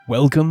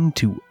Welcome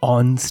to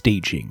On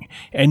Staging,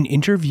 an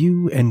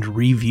interview and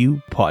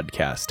review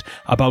podcast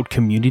about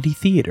community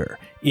theatre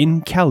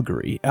in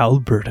Calgary,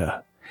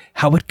 Alberta.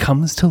 How it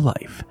comes to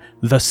life,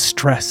 the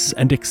stress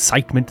and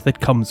excitement that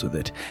comes with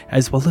it,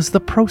 as well as the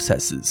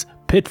processes,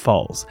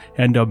 pitfalls,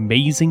 and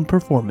amazing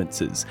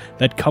performances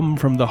that come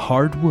from the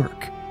hard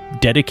work,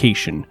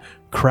 dedication,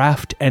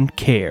 craft, and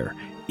care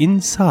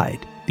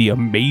inside the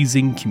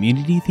amazing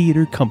community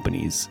theatre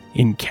companies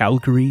in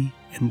Calgary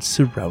and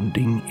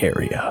surrounding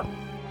area.